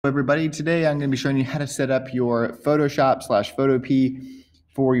Everybody, today I'm going to be showing you how to set up your Photoshop / Photopea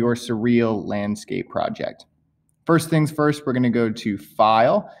for your Surreal landscape project. First things first, we're going to go to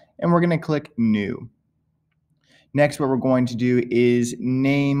File and we're going to click New. Next, what we're going to do is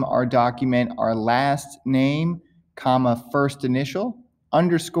name our document our last name, comma, first initial,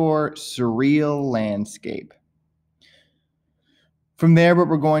 underscore Surreal landscape. From there, what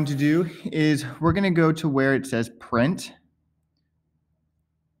we're going to do is we're going to go to where it says Print.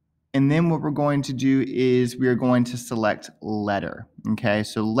 And then what we're going to do is we are going to select letter. Okay,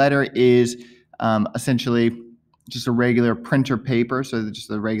 so letter is essentially just a regular printer paper, so just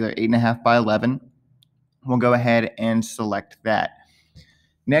a regular 8.5 by 11. We'll go ahead and select that.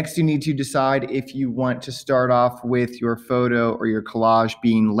 Next, you need to decide if you want to start off with your photo or your collage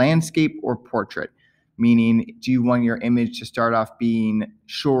being landscape or portrait. Meaning, do you want your image to start off being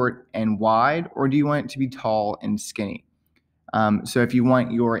short and wide, or do you want it to be tall and skinny? So if you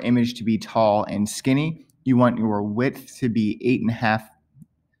want your image to be tall and skinny, you want your width to be 8.5,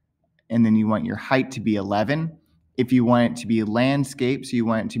 and then you want your height to be 11. If you want it to be landscape, so you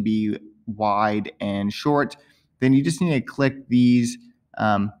want it to be wide and short, then you just need to click these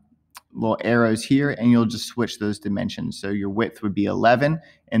little arrows here and you'll just switch those dimensions. So your width would be 11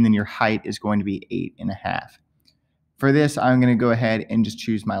 and then your height is going to be 8.5. For this, I'm going to go ahead and just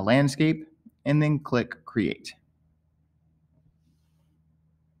choose my landscape and then click Create.